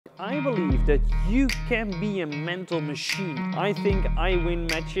I believe that you can be a mental machine. I think I win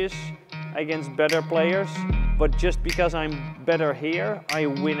matches against better players, but just because I'm better here, I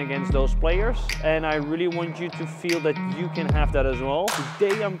win against those players. And I really want you to feel that you can have that as well.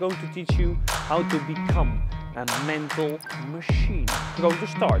 Today I'm going to teach you how to become a mental machine. I'm going to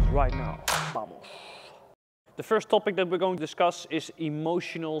start right now. Vamos. The first topic that we're going to discuss is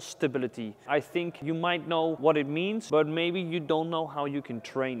emotional stability. I think you might know what it means, but maybe you don't know how you can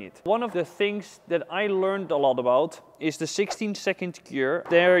train it. One of the things that I learned a lot about is the 16-second cure.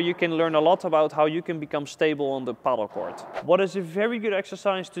 There you can learn a lot about how you can become stable on the paddle court. What is a very good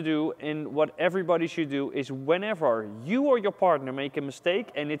exercise to do, and what everybody should do, is whenever you or your partner make a mistake,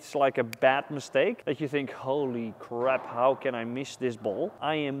 and it's like a bad mistake, that you think, holy crap, how can I miss this ball?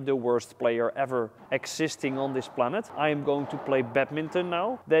 I am the worst player ever existing on this planet. I am going to play badminton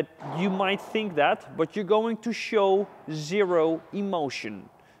now. That you might think that, but you're going to show zero emotion.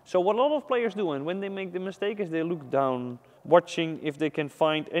 So what a lot of players do, and when they make the mistake, is they look down, watching if they can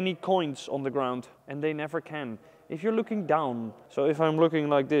find any coins on the ground, and they never can. If you're looking down, so if I'm looking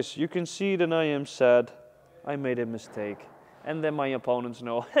like this, you can see that I am sad, I made a mistake. And then my opponents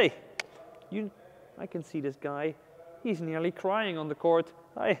know, hey, I can see this guy, he's nearly crying on the court,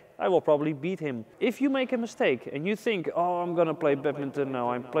 I will probably beat him. If you make a mistake and you think, oh, I'm gonna play badminton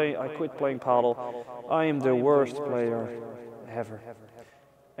now, I quit playing paddle, I am the worst player ever.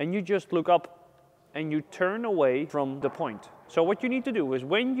 And you just look up and you turn away from the point. So what you need to do is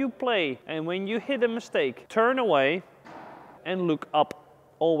when you play and when you hit a mistake, turn away and look up.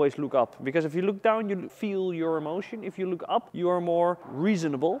 Always look up. Because if you look down, you feel your emotion. If you look up, you are more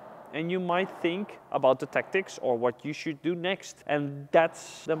reasonable and you might think about the tactics or what you should do next. And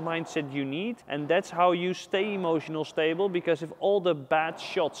that's the mindset you need. And that's how you stay emotional stable, because if all the bad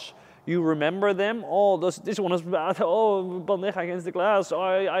shots you remember them, oh, this one is bad, oh, bandeja against the glass,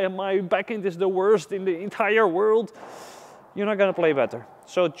 my backhand is the worst in the entire world, you're not gonna play better.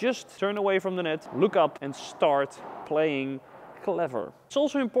 So just turn away from the net, look up and start playing clever. It's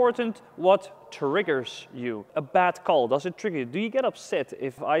also important what triggers you. A bad call, does it trigger you? Do you get upset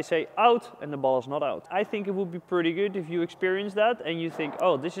if I say out and the ball is not out? I think it would be pretty good if you experience that and you think,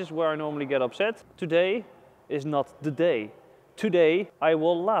 oh, this is where I normally get upset. Today is not the day. Today, I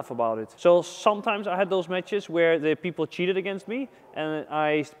will laugh about it. So sometimes I had those matches where the people cheated against me and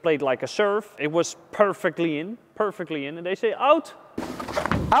I played like a serve. It was perfectly in, and they say out.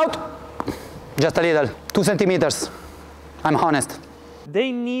 Out! Just a little, 2 centimeters. I'm honest.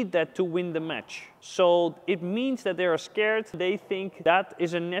 They need that to win the match. So it means that they are scared. They think that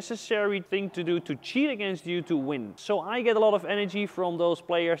is a necessary thing to do to cheat against you to win. So I get a lot of energy from those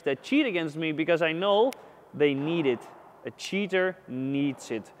players that cheat against me because I know they need it. A cheater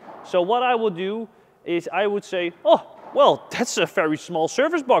needs it. So what I would do is I would say, oh, well, that's a very small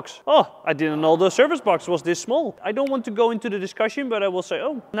service box. Oh, I didn't know the service box was this small. I don't want to go into the discussion, but I will say,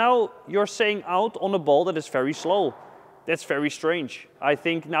 oh, now you're saying out on a ball that is very slow. That's very strange. I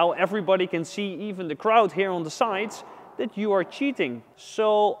think now everybody can see, even the crowd here on the sides, that you are cheating.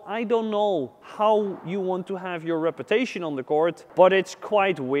 So I don't know how you want to have your reputation on the court, but it's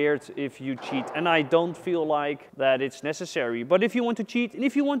quite weird if you cheat, and I don't feel like that it's necessary. But if you want to cheat and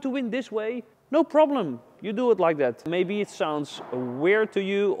if you want to win this way, no problem, you do it like that. Maybe it sounds weird to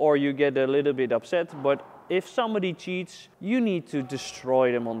you or you get a little bit upset, but if somebody cheats, you need to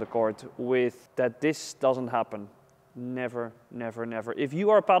destroy them on the court with that this doesn't happen. Never, never, never. If you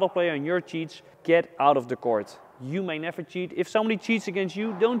are a paddle player and you're cheats, get out of the court. You may never cheat. If somebody cheats against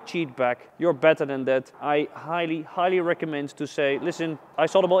you, don't cheat back. You're better than that. I highly, highly recommend to say, listen, I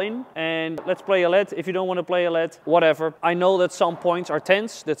saw the ball in and let's play a lead. If you don't want to play a lead, whatever. I know that some points are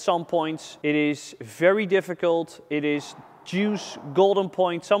tense, that some points it is very difficult. It is juice, golden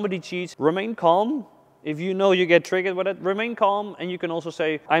point, somebody cheats. Remain calm. If you know you get triggered by that, remain calm, and you can also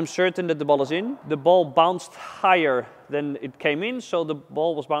say, I'm certain that the ball is in. The ball bounced higher than it came in, so the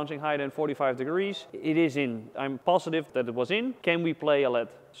ball was bouncing higher than 45 degrees. It is in. I'm positive that it was in. Can we play a lead?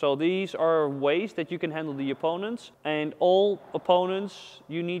 So these are ways that you can handle the opponents, and all opponents,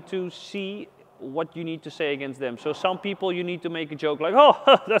 you need to see what you need to say against them. So some people you need to make a joke like,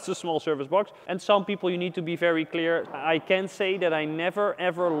 oh, that's a small service box. And some people you need to be very clear. I can say that I never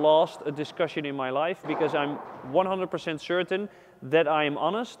ever lost a discussion in my life because I'm 100% certain that I am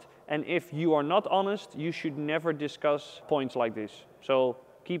honest. And if you are not honest, you should never discuss points like this. So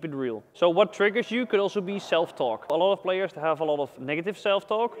keep it real. So what triggers you could also be self-talk. A lot of players have a lot of negative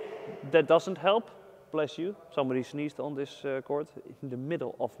self-talk. That doesn't help. Bless you. Somebody sneezed on this court in the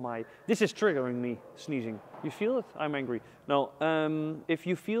middle of my... This is triggering me, sneezing. You feel it? I'm angry. No, if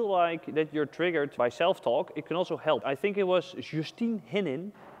you feel like that you're triggered by self-talk, it can also help. I think it was Justine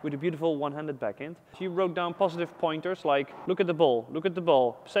Henin with a beautiful one-handed backhand. She wrote down positive pointers like, look at the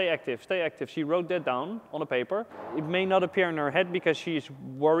ball, stay active, stay active. She wrote that down on a paper. It may not appear in her head because she's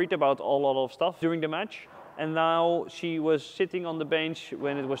worried about a lot of stuff during the match. And now she was sitting on the bench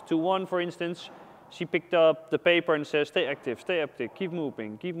when it was 2-1, for instance. She picked up the paper and says, stay active, keep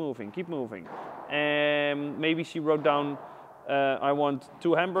moving, keep moving, keep moving. And maybe she wrote down, I want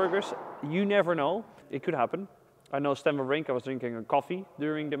 2 hamburgers. You never know, it could happen. I know Stan Wawrinka was drinking a coffee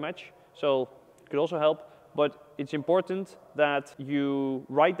during the match, so it could also help. But it's important that you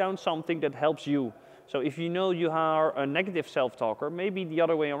write down something that helps you. So if you know you are a negative self-talker, maybe the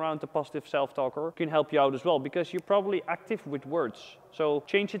other way around, the positive self-talker can help you out as well, because you're probably active with words. So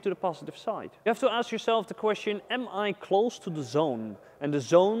change it to the positive side. You have to ask yourself the question, am I close to the zone? And the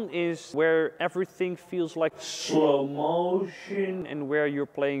zone is where everything feels like slow motion and where you're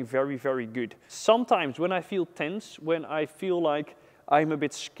playing very, very good. Sometimes when I feel tense, when I feel like I'm a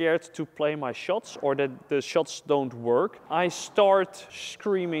bit scared to play my shots or that the shots don't work, I start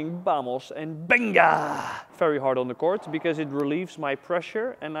screaming vamos and benga very hard on the court because it relieves my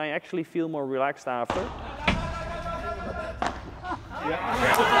pressure and I actually feel more relaxed after.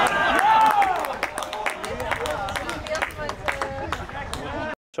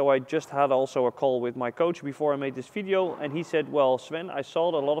 So I just had also a call with my coach before I made this video, and he said, well, Sven, I saw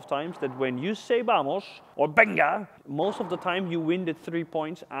it a lot of times that when you say vamos or benga, most of the time you win the 3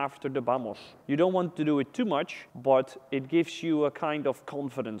 points after the vamos. You don't want to do it too much, but it gives you a kind of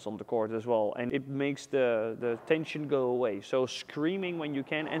confidence on the court as well, and it makes the tension go away. So screaming when you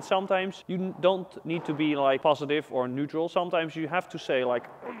can, and sometimes you don't need to be like positive or neutral. Sometimes you have to say like,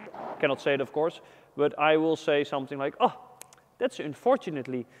 I cannot say it of course, but I will say something like, oh, that's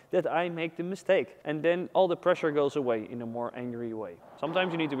unfortunately that I make the mistake. And then all the pressure goes away in a more angry way.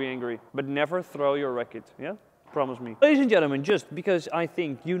 Sometimes you need to be angry, but never throw your racket, yeah? Promise me. Ladies and gentlemen, just because I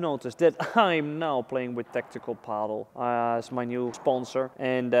think you noticed that I'm now playing with Tactical Padel as my new sponsor.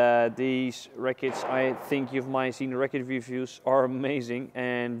 And these rackets, I think you might have seen the racket reviews, are amazing.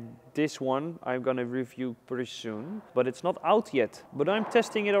 And this one I'm gonna review pretty soon, but it's not out yet. But I'm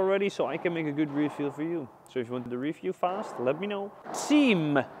testing it already so I can make a good review for you. So if you want the review fast, let me know.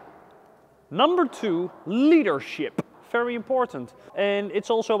 Team number 2, leadership. Very important. And it's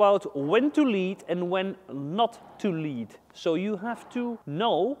also about when to lead and when not to lead. So you have to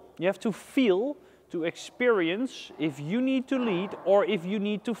know, you have to feel, to experience if you need to lead or if you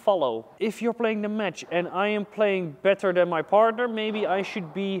need to follow. If you're playing the match and I am playing better than my partner, maybe I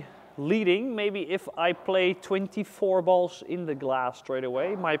should be leading. Maybe if I play 24 balls in the glass straight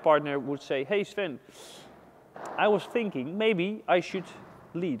away, my partner would say, hey Sven, I was thinking maybe I should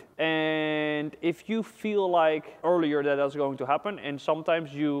lead. And if you feel like earlier that that's going to happen, and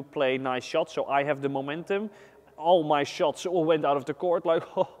sometimes you play nice shots, so I have the momentum, all my shots all went out of the court, like,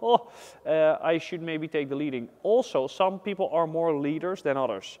 I should maybe take the leading. Also, some people are more leaders than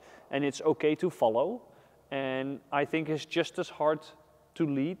others, and it's okay to follow. And I think it's just as hard to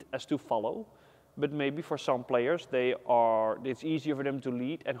lead as to follow. But maybe for some players, it's easier for them to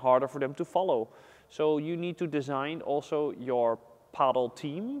lead and harder for them to follow. So you need to design also your paddle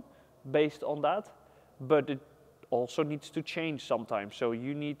team based on that, but it also needs to change sometimes. So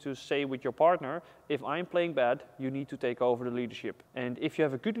you need to say with your partner, if I'm playing bad, you need to take over the leadership. And if you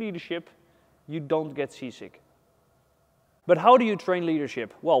have a good leadership, you don't get seasick. But how do you train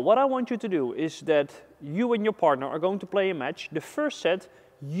leadership? Well, what I want you to do is that you and your partner are going to play a match. The first set,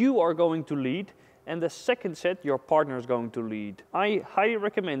 you are going to lead, and the second set, your partner is going to lead. I highly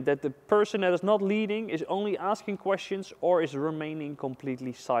recommend that the person that is not leading is only asking questions or is remaining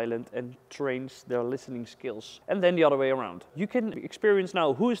completely silent and trains their listening skills. And then the other way around. You can experience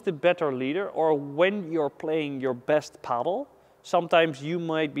now who is the better leader, or when you're playing your best paddle. Sometimes you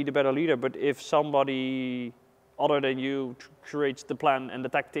might be the better leader, but if somebody other than you creates the plan and the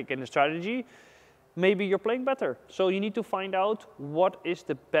tactic and the strategy, maybe you're playing better. So you need to find out what is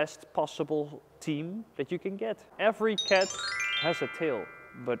the best possible team that you can get. Every cat has a tail,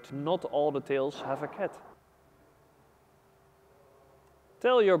 but not all the tails have a cat.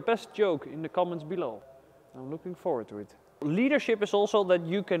 Tell your best joke in the comments below. I'm looking forward to it. Leadership is also that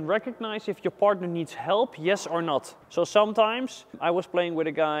you can recognize if your partner needs help, yes or not. So sometimes I was playing with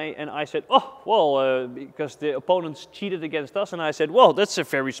a guy and I said, oh, well, because the opponents cheated against us, and I said, well, that's a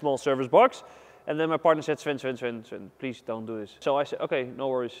very small service box. And then my partner said, Sven, please don't do this. So I said, okay, no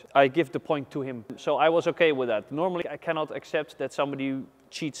worries. I give the point to him. So I was okay with that. Normally I cannot accept that somebody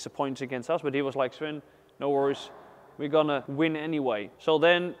cheats the points against us, but he was like, Sven, no worries. We're gonna win anyway. So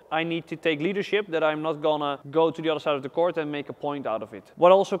then I need to take leadership, that I'm not gonna go to the other side of the court and make a point out of it.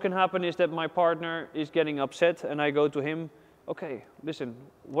 What also can happen is that my partner is getting upset and I go to him, okay, listen,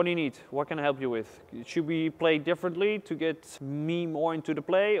 what do you need? What can I help you with? Should we play differently to get me more into the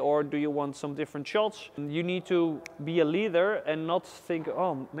play, or do you want some different shots? You need to be a leader and not think,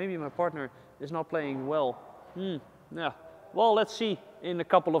 oh, maybe my partner is not playing well. Yeah, well, let's see in a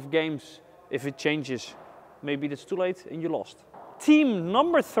couple of games if it changes. Maybe it's too late and you lost. Team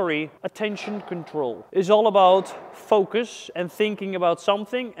number 3, attention control, is all about focus and thinking about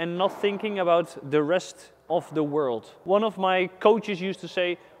something and not thinking about the rest of the world. One of my coaches used to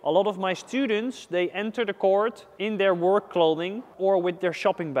say, a lot of my students, they enter the court in their work clothing or with their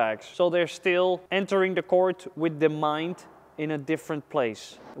shopping bags. So they're still entering the court with the mind in a different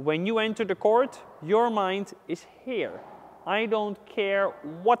place. When you enter the court, your mind is here. I don't care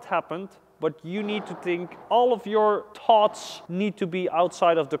what happened, but you need to think, all of your thoughts need to be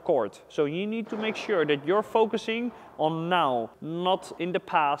outside of the court. So you need to make sure that you're focusing on now, not in the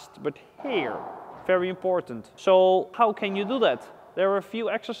past, but here. Very important. So how can you do that? There are a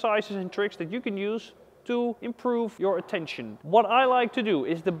few exercises and tricks that you can use to improve your attention. What I like to do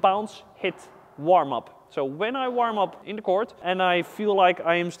is the bounce hit warm up. So when I warm up in the court and I feel like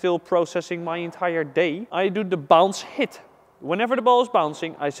I am still processing my entire day, I do the bounce hit. Whenever the ball is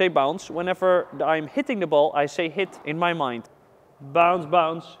bouncing, I say bounce. Whenever I'm hitting the ball, I say hit in my mind. Bounce,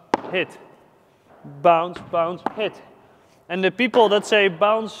 bounce, hit. Bounce, bounce, hit. And the people that say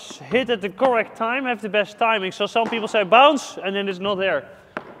bounce, hit at the correct time have the best timing. So some people say bounce and then it's not there.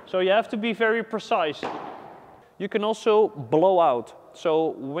 So you have to be very precise. You can also blow out. So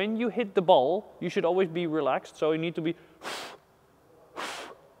when you hit the ball, you should always be relaxed. So you need to be...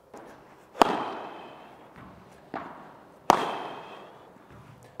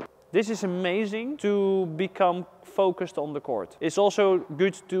 This is amazing to become focused on the court. It's also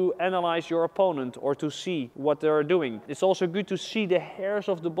good to analyze your opponent or to see what they're doing. It's also good to see the hairs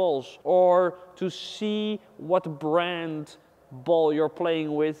of the balls or to see what brand ball you're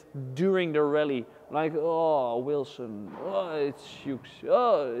playing with during the rally. Like, oh, Wilson, oh, it's Hughes,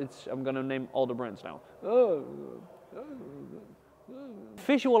 oh, it's, I'm gonna name all the brands now.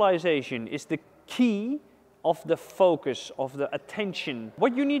 Visualization is the key of the focus, of the attention.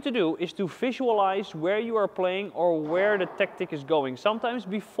 What you need to do is to visualize where you are playing or where the tactic is going. Sometimes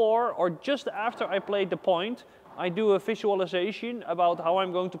before or just after I played the point, I do a visualization about how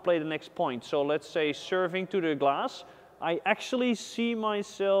I'm going to play the next point. So let's say serving to the glass. I actually see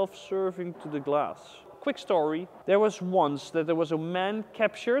myself serving to the glass. Quick story, there was once that there was a man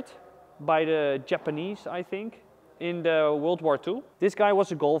captured by the Japanese, I think, in the World War II. This guy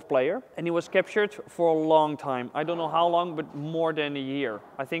was a golf player and he was captured for a long time. I don't know how long, but more than a year.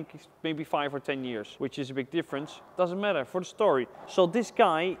 I think maybe 5 or 10 years, which is a big difference. Doesn't matter for the story. So this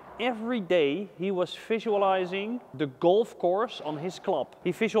guy, every day he was visualizing the golf course on his club.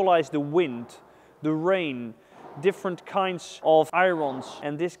 He visualized the wind, the rain, different kinds of irons.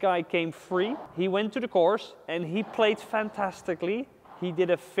 And this guy came free. He went to the course and he played fantastically. He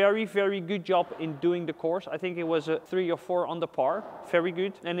did a very, very good job in doing the course. I think it was a 3 or 4 under par. Very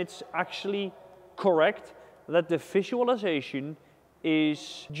good. And it's actually correct that the visualization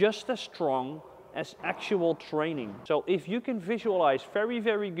is just as strong as actual training. So if you can visualize very,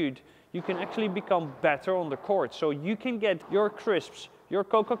 very good, you can actually become better on the court. So you can get your crisps, your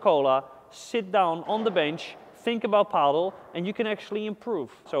Coca-Cola, sit down on the bench, think about paddle, and you can actually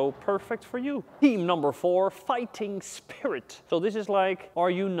improve. So perfect for you. Team number 4, fighting spirit. So this is like, are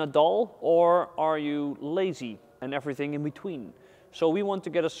you Nadal or are you lazy and everything in between? So we want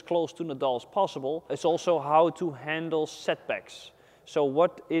to get as close to Nadal as possible. It's also how to handle setbacks. So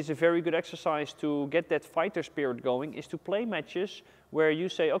what is a very good exercise to get that fighter spirit going is to play matches where you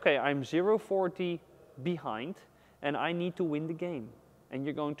say, okay, I'm 0-40 behind and I need to win the game. And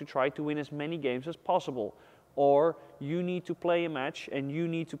you're going to try to win as many games as possible. Or you need to play a match and you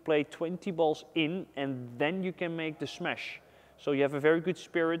need to play 20 balls in and then you can make the smash. So you have a very good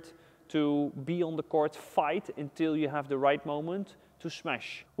spirit to be on the court, fight until you have the right moment to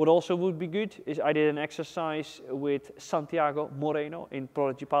smash. What also would be good is I did an exercise with Santiago Moreno in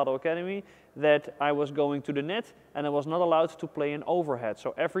Peakz Padel Academy that I was going to the net and I was not allowed to play an overhead.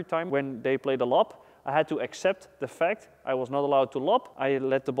 So every time when they played a lob, I had to accept the fact I was not allowed to lob. I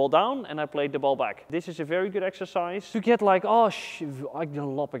let the ball down and I played the ball back. This is a very good exercise to get like, oh, I'm gonna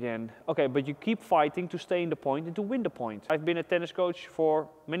lob again. Okay, but you keep fighting to stay in the point and to win the point. I've been a tennis coach for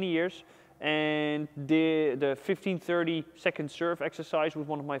many years and the 15-30 second serve exercise was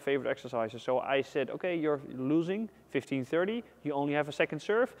one of my favorite exercises. So I said, okay, you're losing 15-30, you only have a second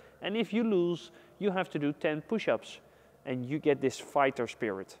serve, and if you lose, you have to do 10 push-ups and you get this fighter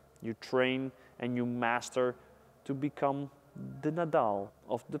spirit. You train and you master to become the Nadal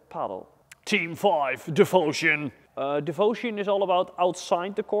of the paddle. Team 5, devotion. Devotion is all about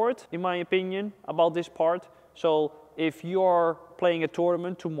outside the court, in my opinion, about this part. So if you're playing a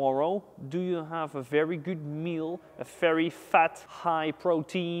tournament tomorrow, do you have a very good meal, a very fat, high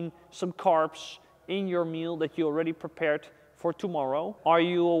protein, some carbs in your meal that you already prepared for tomorrow? Are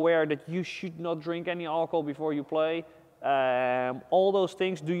you aware that you should not drink any alcohol before you play? All those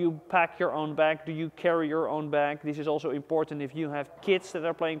things. Do you pack your own bag? Do you carry your own bag? This is also important if you have kids that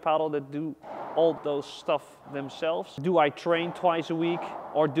are playing paddle that do all those stuff themselves. Do I train twice a week,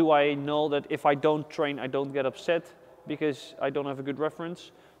 or do I know that if I don't train I don't get upset because I don't have a good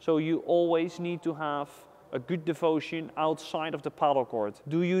reference? So you always need to have a good devotion outside of the paddle court.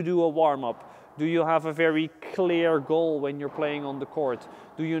 Do you do a warm-up? Do you have a very clear goal when you're playing on the court?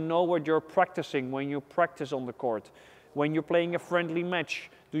 Do you know what you're practicing when you practice on the court? When you're playing a friendly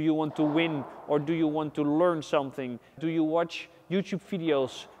match, do you want to win or do you want to learn something? Do you watch YouTube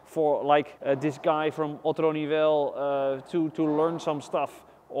videos for like this guy from Otro Nivel to learn some stuff?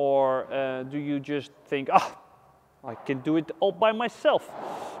 Or do you just think, I can do it all by myself?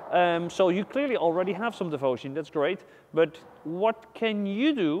 So you clearly already have some devotion, that's great. But what can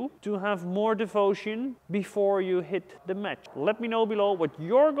you do to have more devotion before you hit the match? Let me know below what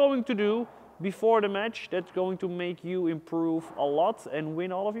you're going to do before the match that's going to make you improve a lot and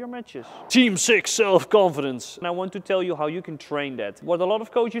win all of your matches. Team 6, self-confidence. And I want to tell you how you can train that. What a lot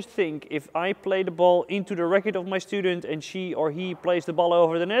of coaches think, if I play the ball into the racket of my student and she or he plays the ball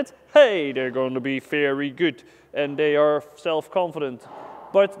over the net, hey, they're going to be very good and they are self-confident.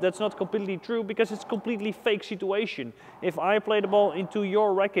 But that's not completely true because it's a completely fake situation. If I play the ball into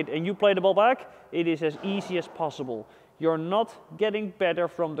your racket and you play the ball back, it is as easy as possible. You're not getting better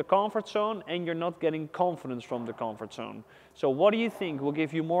from the comfort zone and you're not getting confidence from the comfort zone. So what do you think will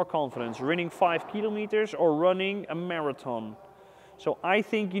give you more confidence? Running 5 kilometers or running a marathon? So I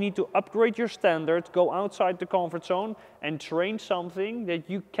think you need to upgrade your standards, go outside the comfort zone and train something that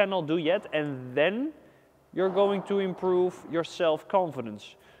you cannot do yet, and then you're going to improve your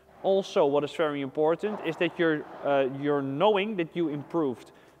self-confidence. Also, what is very important is that you're knowing that you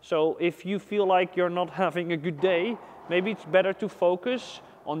improved. So if you feel like you're not having a good day, maybe it's better to focus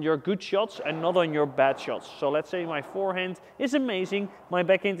on your good shots and not on your bad shots. So let's say my forehand is amazing, my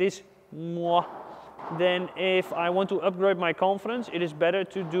backhand is mwah. Then if I want to upgrade my confidence, it is better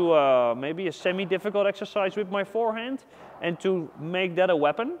to do maybe a semi-difficult exercise with my forehand and to make that a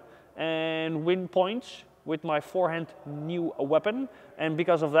weapon and win points with my forehand new weapon, and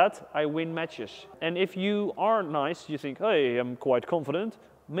because of that I win matches. And if you are nice, you think, hey, I'm quite confident,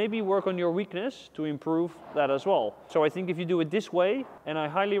 maybe work on your weakness to improve that as well. So I think if you do it this way, and I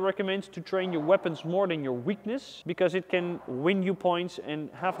highly recommend to train your weapons more than your weakness, because it can win you points and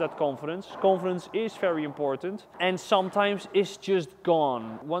have that confidence. Confidence is very important, and sometimes it's just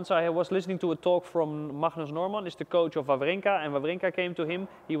gone. Once I was listening to a talk from Magnus Norman, is the coach of Wawrinka, and Wawrinka came to him.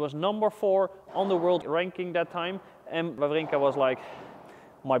 He was number 4 on the world ranking that time, and Wawrinka was like,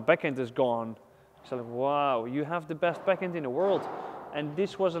 my backhand is gone. So like, wow, you have the best backhand in the world. And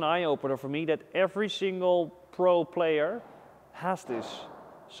this was an eye-opener for me, that every single pro player has this.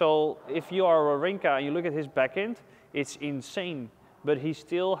 So if you are a Wawrinka and you look at his backhand, it's insane. But he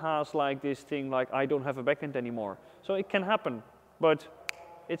still has like this thing like, I don't have a backhand anymore. So it can happen, but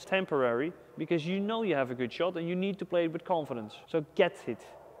it's temporary because you know you have a good shot and you need to play it with confidence. So get it.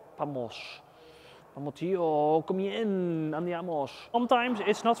 Vamos. Vamos, tío, come bien, andiamo. Sometimes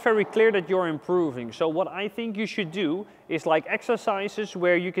it's not very clear that you're improving. So what I think you should do is like exercises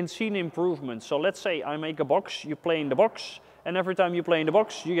where you can see an improvement. So let's say I make a box, you play in the box, and every time you play in the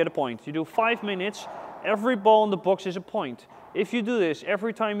box, you get a point. You do 5 minutes, every ball in the box is a point. If you do this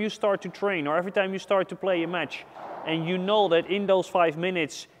every time you start to train or every time you start to play a match, and you know that in those 5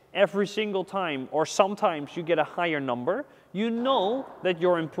 minutes, every single time or sometimes you get a higher number, you know that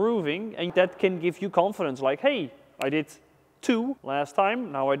you're improving, and that can give you confidence. Like, hey, I did 2 last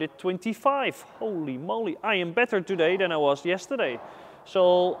time, now I did 25. Holy moly, I am better today than I was yesterday.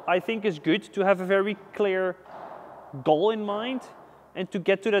 So I think it's good to have a very clear goal in mind and to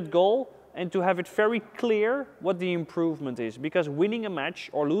get to that goal and to have it very clear what the improvement is. Because winning a match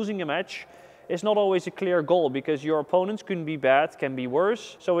or losing a match is not always a clear goal, because your opponents can be bad, can be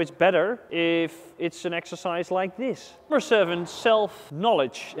worse. So it's better if it's an exercise like this. Number 7,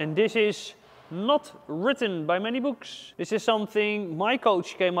 self-knowledge. And this is not written by many books. This is something my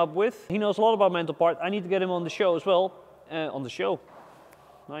coach came up with. He knows a lot about mental part. I need to get him on the show as well. On the show.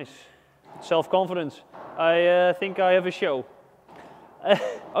 Nice. Self-confidence. I think I have a show.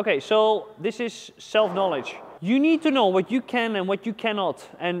 Okay, so this is self-knowledge. You need to know what you can and what you cannot,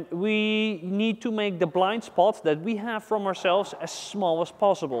 and we need to make the blind spot that we have from ourselves as small as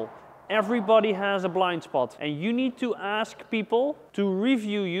possible. Everybody has a blind spot, and you need to ask people to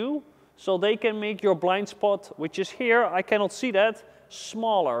review you so they can make your blind spot, which is here, I cannot see that,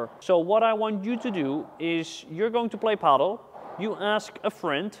 smaller. So what I want you to do is you're going to play paddle. You ask a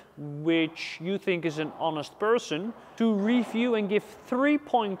friend, which you think is an honest person, to review and give 3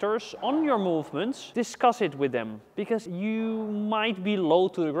 pointers on your movements. Discuss it with them, because you might be low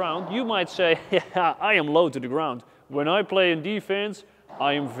to the ground. You might say, yeah, I am low to the ground. When I play in defense,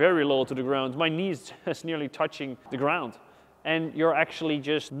 I am very low to the ground. My knees is nearly touching the ground. And you're actually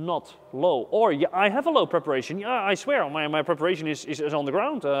just not low. Or yeah, I have a low preparation. Yeah, I swear, my preparation is on the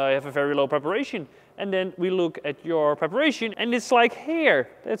ground. I have a very low preparation. And then we look at your preparation and it's like here.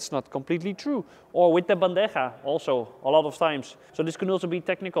 That's not completely true. Or with the bandeja also, a lot of times. So this can also be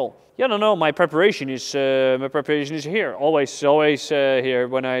technical. Yeah, no, my preparation is here. Always here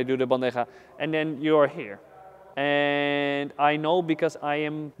when I do the bandeja. And then you're here. And I know because I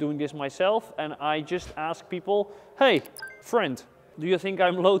am doing this myself, and I just ask people, hey, friend, do you think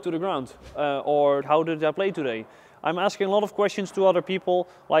I'm low to the ground? Or how did I play today? I'm asking a lot of questions to other people,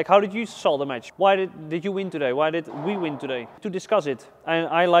 like how did you solve the match? Why did you win today? Why did we win today? To discuss it. And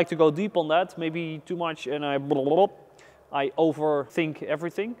I like to go deep on that, maybe too much, and I overthink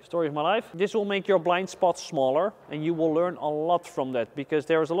everything, story of my life. This will make your blind spots smaller, and you will learn a lot from that, because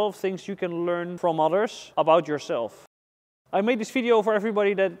there's a lot of things you can learn from others about yourself. I made this video for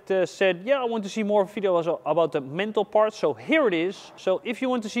everybody that said, yeah, I want to see more videos about the mental part, so here it is. So if you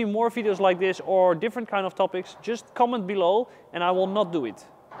want to see more videos like this or different kind of topics, just comment below and I will not do it.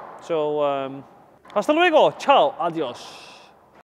 So, hasta luego, ciao, adios.